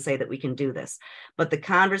smoke weed and say that we can do this, but the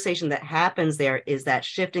conversation that happens there is that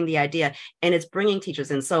shifting the idea, and it's bringing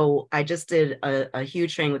teachers in. So I just did a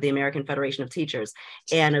huge training with the American Federation of Teachers,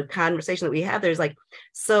 and a conversation that we have there's like,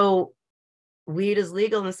 so weed is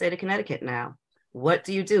legal in the state of Connecticut now. What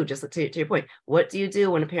do you do? Just to your point, what do you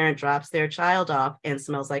do when a parent drops their child off and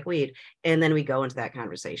smells like weed? And then we go into that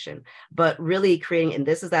conversation. But really creating, and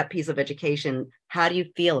this is that piece of education, how do you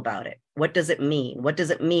feel about it? What does it mean? What does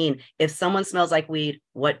it mean? If someone smells like weed,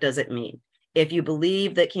 what does it mean? If you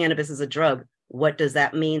believe that cannabis is a drug, what does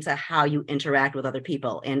that mean to how you interact with other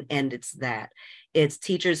people? And it's that. It's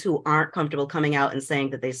teachers who aren't comfortable coming out and saying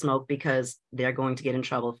that they smoke because they're going to get in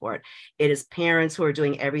trouble for it. It is parents who are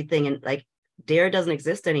doing everything, and like DARE doesn't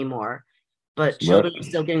exist anymore, but children are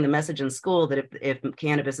still getting the message in school that if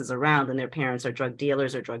cannabis is around, then their parents are drug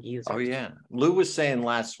dealers or drug users. Oh yeah. Lou was saying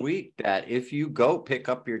last week that if you go pick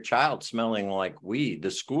up your child smelling like weed,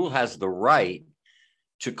 the school has the right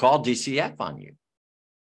to call DCF on you.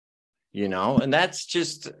 And that's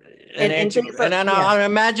just I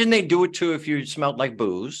imagine they do it too if you smelled like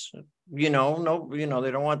booze. They don't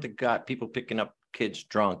want people picking up kids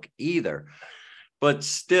drunk either. But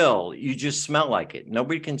still, you just smell like it.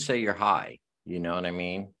 Nobody can say you're high. You know what I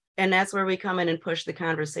mean? And that's where we come in and push the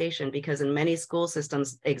conversation, because in many school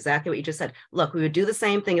systems, exactly what you just said. Look, we would do the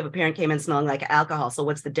same thing if a parent came in smelling like alcohol. So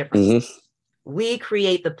what's the difference? We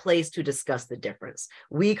create the place to discuss the difference.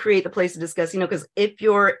 We create the place to discuss, because if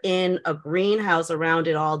you're in a greenhouse around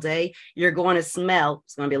it all day, you're going to smell.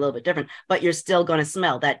 It's going to be a little bit different, but you're still going to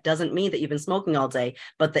smell. That doesn't mean that you've been smoking all day,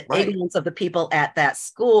 but the ignorance of the people at that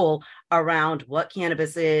school around what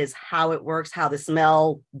cannabis is, how it works, how the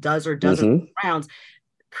smell does or doesn't rounds,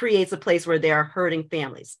 creates a place where they are hurting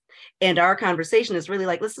families. And our conversation is really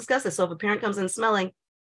like, let's discuss this. So if a parent comes in smelling,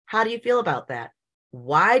 how do you feel about that?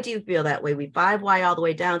 Why do you feel that way? We 5 why all the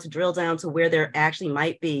way down to drill down to where there actually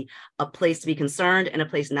might be a place to be concerned and a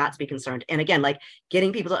place not to be concerned. And again, like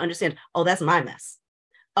getting people to understand, oh, that's my mess.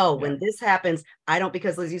 Oh, when this happens, I don't,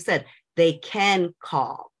 because as you said, they can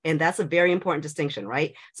call. And that's a very important distinction,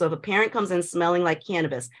 right? So if a parent comes in smelling like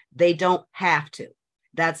cannabis, they don't have to.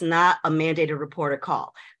 That's not a mandated report or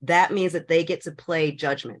call. That means that they get to play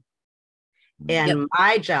judgment. And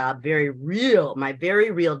my job, my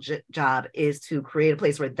very real job is to create a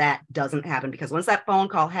place where that doesn't happen. Because once that phone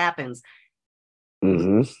call happens,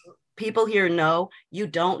 people here know you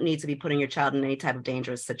don't need to be putting your child in any type of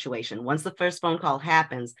dangerous situation. Once the first phone call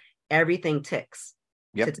happens, everything ticks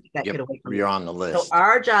to take that kid away from You're you. on the list. So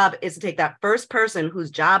our job is to take that first person whose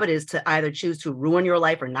job it is to either choose to ruin your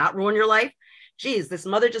life or not ruin your life. Geez, this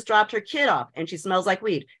mother just dropped her kid off and she smells like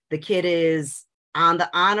weed. The kid is on the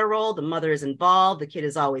honor roll. The mother is involved. The kid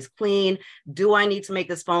is always clean. Do I need to make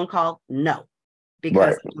this phone call? No,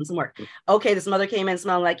 because I've done some work. Okay, this mother came in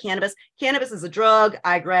smelling like cannabis. Cannabis is a drug.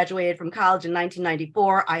 I graduated from college in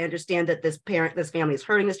 1994. I understand that this family is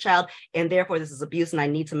hurting this child, and therefore this is abuse, and I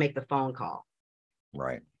need to make the phone call.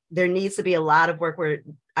 Right. There needs to be a lot of work where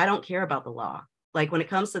I don't care about the law. Like when it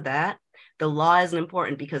comes to that, the law isn't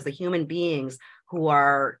important because the human beings who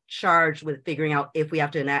are charged with figuring out if we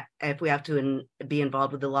have to be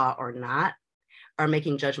involved with the law or not are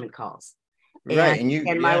making judgment calls. Right.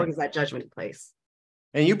 And my work is that judgment place.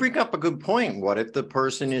 And you bring up a good point. What if the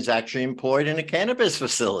person is actually employed in a cannabis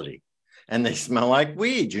facility and they smell like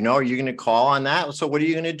weed? Are you going to call on that? So what are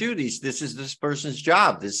you going to do? This is this person's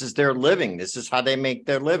job. This is their living. This is how they make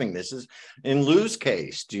their living. This is in Lou's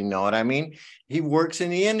case. Do you know what I mean? He works in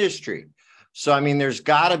the industry. So, I mean, there's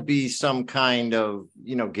got to be some kind of,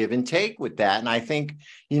 give and take with that. And I think,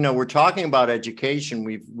 we're talking about education.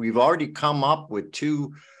 We've already come up with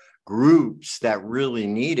two groups that really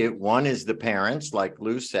need it. One is the parents, like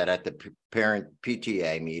Lou said, at the parent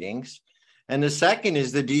PTA meetings. And the second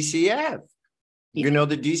is the DCF. The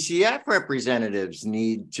DCF representatives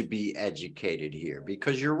need to be educated here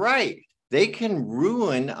because you're right. They can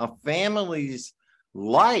ruin a family's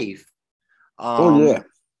life.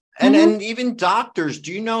 And even doctors,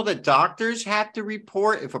 do you know that doctors have to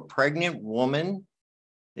report if a pregnant woman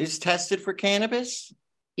is tested for cannabis?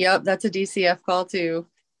 Yep, that's a DCF call too.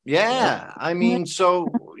 Yeah, I mean,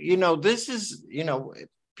 so, this is,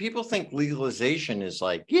 people think legalization is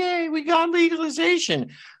like, yay, we got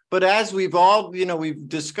legalization. But as we've all, we've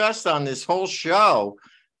discussed on this whole show,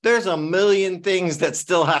 there's a million things that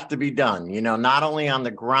still have to be done, not only on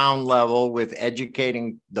the ground level with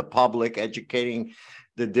educating the public, educating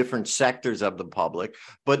the different sectors of the public,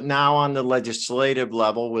 but now on the legislative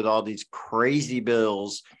level with all these crazy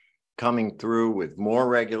bills coming through with more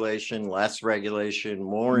regulation, less regulation,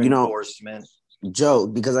 more enforcement. Joe,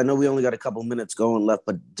 because I know we only got a couple minutes going left,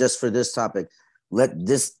 but just for this topic,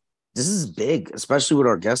 this is big, especially with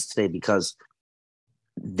our guests today, because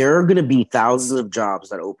there are going to be thousands of jobs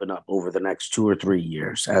that open up over the next 2 or 3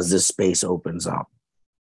 years as this space opens up.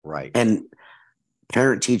 Right. And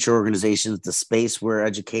parent-teacher organizations, the space where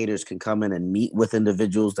educators can come in and meet with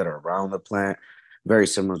individuals that are around the plant, very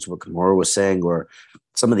similar to what Kimura was saying, or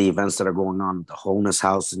some of the events that are going on at the Wholeness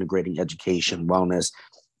House, integrating education, wellness,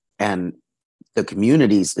 and the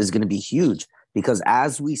communities is going to be huge, because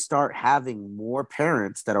as we start having more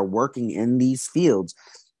parents that are working in these fields,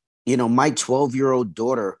 my 12-year-old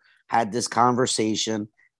daughter had this conversation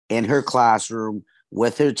in her classroom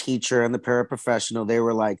with her teacher and the paraprofessional. They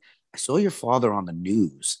were like, I saw your father on the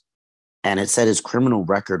news and it said his criminal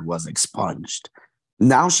record was expunged.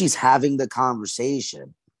 Now she's having the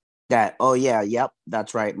conversation that, oh yeah, yep,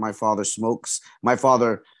 that's right. My father smokes. My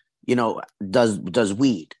father, does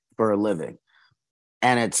weed for a living.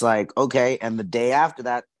 And it's like, okay. And the day after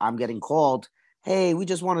that, I'm getting called. Hey, we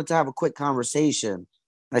just wanted to have a quick conversation.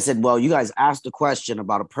 I said, well, you guys asked a question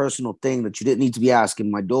about a personal thing that you didn't need to be asking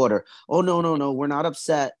my daughter. Oh, no, we're not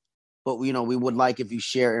upset. But, we would like if you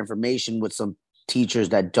share information with some teachers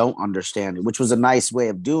that don't understand it, which was a nice way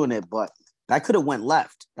of doing it. But that could have went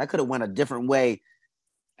left. That could have went a different way.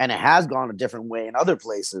 And it has gone a different way in other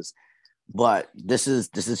places. But this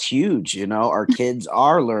is huge. Our kids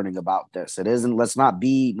are learning about this. It isn't, let's not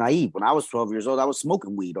be naive. When I was 12 years old, I was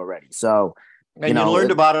smoking weed already. So, and you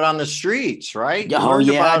learned about it on the streets, right? You learned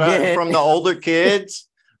about it from the older kids,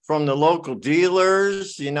 from the local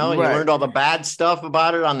dealers, you learned all the bad stuff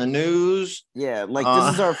about it on the news. Yeah,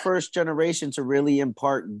 this is our first generation to really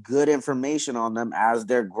impart good information on them as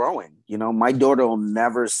they're growing. My daughter will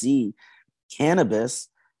never see cannabis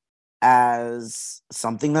as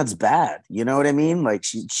something that's bad. You know what I mean? Like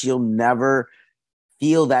she'll never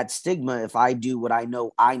feel that stigma if I do what I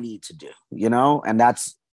know I need to do, and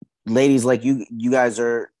that's, ladies like you guys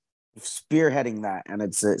are spearheading that, and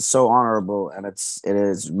it's so honorable, and it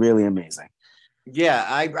is really amazing. Yeah,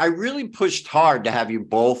 I really pushed hard to have you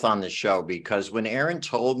both on the show, because when Aaron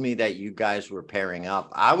told me that you guys were pairing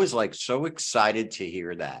up, I was like so excited to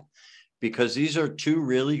hear that, because these are two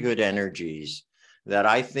really good energies that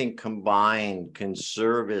I think combined can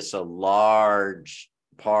service a large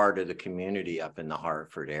part of the community up in the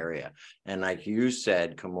Hartford area. And like you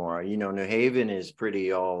said, Kimura, New Haven is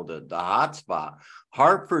pretty old, the hot spot.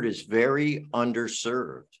 Hartford is very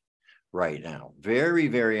underserved. right now. Very,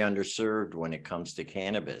 very underserved when it comes to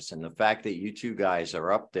cannabis. And the fact that you two guys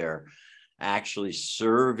are up there actually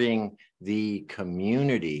serving the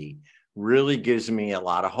community really gives me a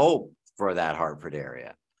lot of hope for that Hartford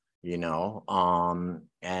area, you know.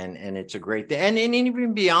 And it's a great thing, and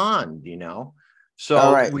even beyond, you know. So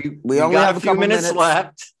All right. we only got have a few minutes minutes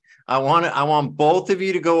left. I want both of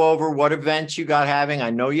you to go over what events you got having. I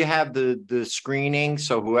know you have the screening,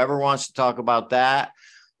 so whoever wants to talk about that,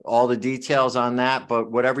 all the details on that,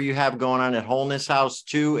 but whatever you have going on at Wholeness House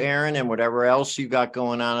too, Aaron, and whatever else you got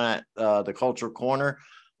going on at the Cultural Corner,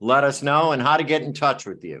 let us know, and how to get in touch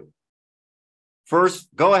with you. First,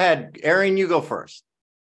 go ahead, Aaron, you go first.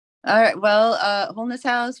 All right. Well, Wholeness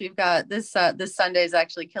House, we've got this Sunday is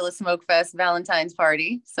actually Kill a Smoke Fest Valentine's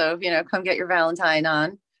party. So, come get your Valentine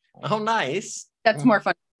on. Oh, nice. That's more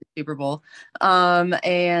fun than the Super Bowl.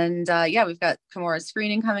 Yeah, we've got Kimura's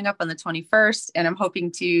screening coming up on the 21st, and I'm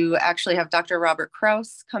hoping to actually have Dr. Robert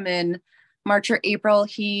Krause come in March or April.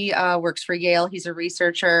 He works for Yale. He's a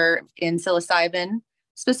researcher in psilocybin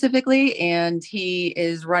specifically, and he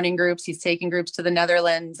is running groups. He's taking groups to the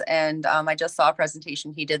Netherlands, and I just saw a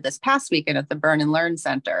presentation he did this past weekend at the Burn and Learn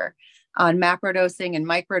Center on macrodosing and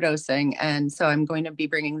microdosing. And so I'm going to be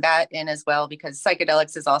bringing that in as well, because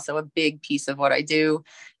psychedelics is also a big piece of what I do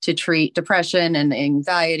to treat depression and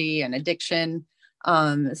anxiety and addiction.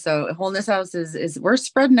 So Wholeness House is we're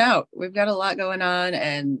spreading out. We've got a lot going on,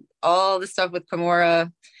 and all the stuff with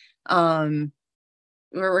Kimura.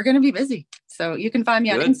 We're going to be busy. So you can find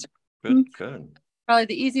me on Instagram. Good. Probably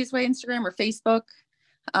the easiest way, Instagram or Facebook.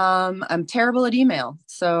 I'm terrible at email,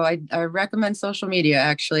 so I recommend social media.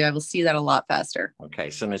 Actually, I will see that a lot faster. Okay,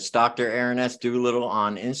 so it's Dr. Aaron S. Doolittle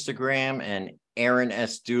on Instagram and Aaron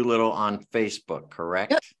S. Doolittle on Facebook,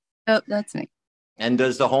 correct? Yep, that's me. And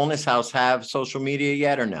does the Wholeness House have social media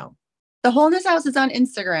yet, or no? The Wholeness House is on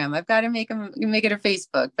Instagram. I've got to make it a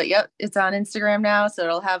Facebook, but yep, it's on Instagram now. So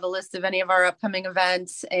it'll have a list of any of our upcoming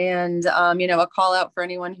events, and a call out for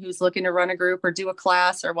anyone who's looking to run a group or do a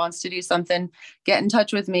class or wants to do something. Get in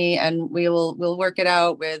touch with me, and we'll work it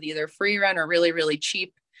out with either free rent or really, really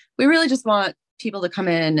cheap. We really just want people to come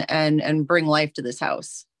in and bring life to this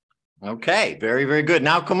house. Okay, very, very good.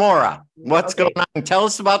 Now, Kimura, what's going on? Tell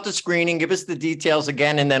us about the screening. Give us the details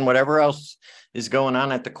again, and then whatever else is going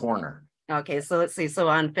on at the corner. Okay, so let's see. So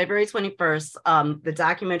on February 21st, the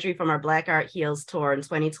documentary from our Black Art Heals tour in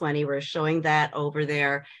 2020, we're showing that over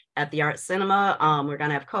there at the Art Cinema. We're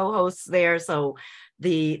going to have co-hosts there. So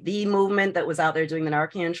the movement that was out there doing the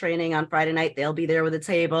Narcan training on Friday night, they'll be there with a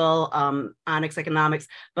table, Onyx Economics,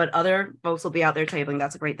 but other folks will be out there tabling.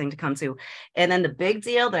 That's a great thing to come to. And then the big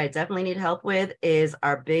deal that I definitely need help with is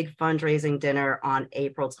our big fundraising dinner on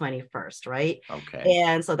April 21st, right? Okay.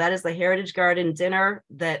 And so that is the Heritage Garden dinner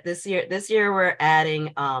that this year we're adding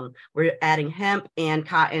hemp and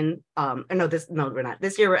cotton. We're not.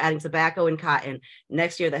 This year we're adding tobacco and cotton.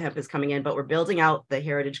 Next year the hemp is coming in, but we're building out the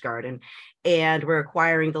Heritage Garden and we're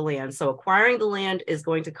acquiring the land. So acquiring the land is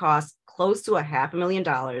going to cost close to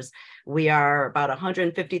 $500,000. We are about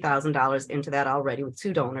 $150,000 into that already with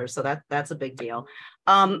 2 donors. So that's a big deal.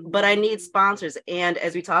 But I need sponsors. And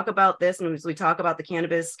as we talk about this, and as we talk about the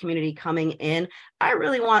cannabis community coming in, I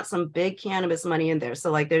really want some big cannabis money in there.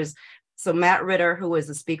 So Matt Ritter, who is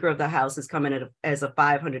the Speaker of the House, is coming as a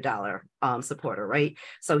 $500 supporter, right?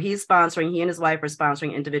 So he and his wife are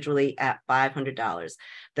sponsoring individually at $500.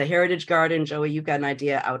 The Heritage Garden, Joey, you've got an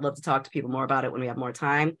idea. I would love to talk to people more about it when we have more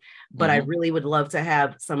time, but I really would love to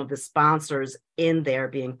have some of the sponsors in there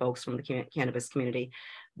being folks from the cannabis community.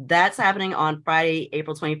 That's happening on Friday,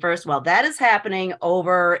 April 21st. Well, that is happening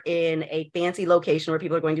over in a fancy location where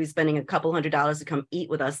people are going to be spending a couple $100s to come eat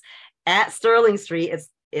with us at Sterling Street.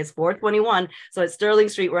 It's 421. So at Sterling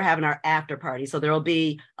Street, we're having our after party. So there will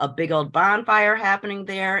be a big old bonfire happening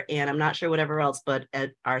there. And I'm not sure whatever else, but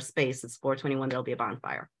at our space, it's 421, there'll be a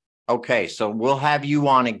bonfire. Okay, so we'll have you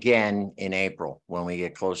on again in April when we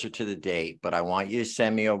get closer to the date. But I want you to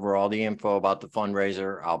send me over all the info about the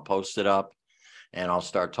fundraiser. I'll post it up and I'll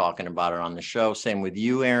start talking about it on the show. Same with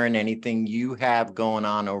you, Aaron, anything you have going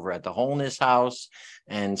on over at the Wholeness House.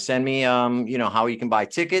 And send me, how you can buy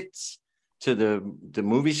tickets to the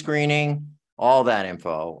movie screening, all that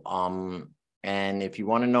info. And if you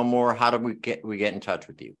want to know more, how do we get in touch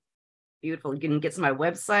with you? Beautiful. You can get to my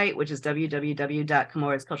website, which is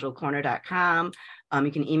www.kimurasculturalcorner.com.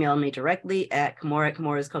 You can email me directly at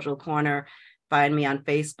Kimura's Cultural Corner. Find me on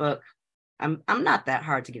Facebook. I'm not that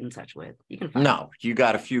hard to get in touch with. You can find me. You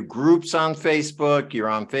got a few groups on Facebook. You're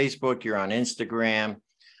on Facebook. You're on Instagram.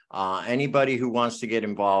 Anybody who wants to get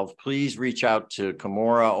involved, please reach out to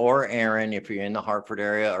Kimora or Aaron if you're in the Hartford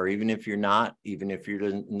area, or even if you're not, even if you're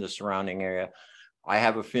in the surrounding area. I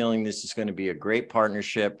have a feeling this is going to be a great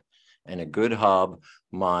partnership and a good hub.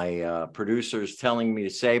 My producer is telling me to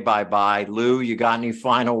say bye-bye. Lou, you got any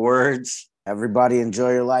final words? Everybody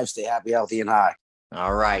enjoy your life. Stay happy, healthy, and high.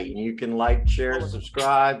 All right. You can like, share,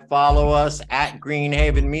 subscribe, follow us at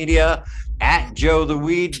Greenhaven Media, at Joe the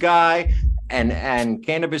Weed Guy, and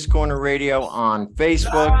Cannabis Corner Radio on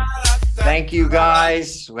Facebook. Thank you,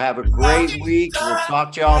 guys. Have a great week. We'll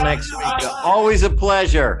talk to y'all next week. Always a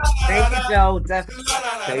pleasure. Thank you, Joe. Definitely.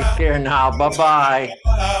 Take care now. Bye-bye.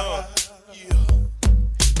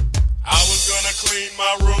 I was gonna clean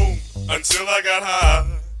my room until I got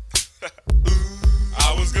high.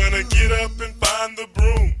 I was gonna get up and find the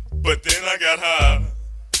broom, but then I got high.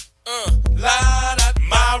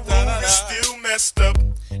 My room is still messed up,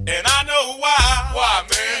 and I know why. Why,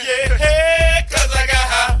 man? Yeah, cause I got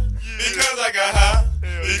high. Because I got high.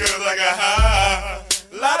 Because I got high.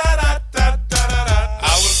 La da da da da da da.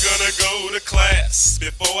 I was gonna go to class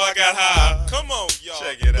before I got high. Come on, y'all.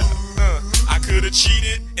 Check it out. I could have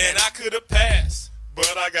cheated and I could have passed,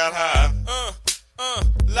 but I got high.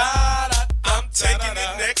 La da. I'm taking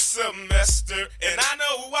it next semester, and I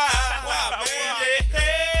know why. Why, man?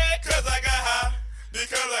 Yeah, cause I got high.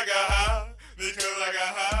 Because I got high. Because I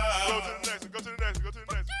got high.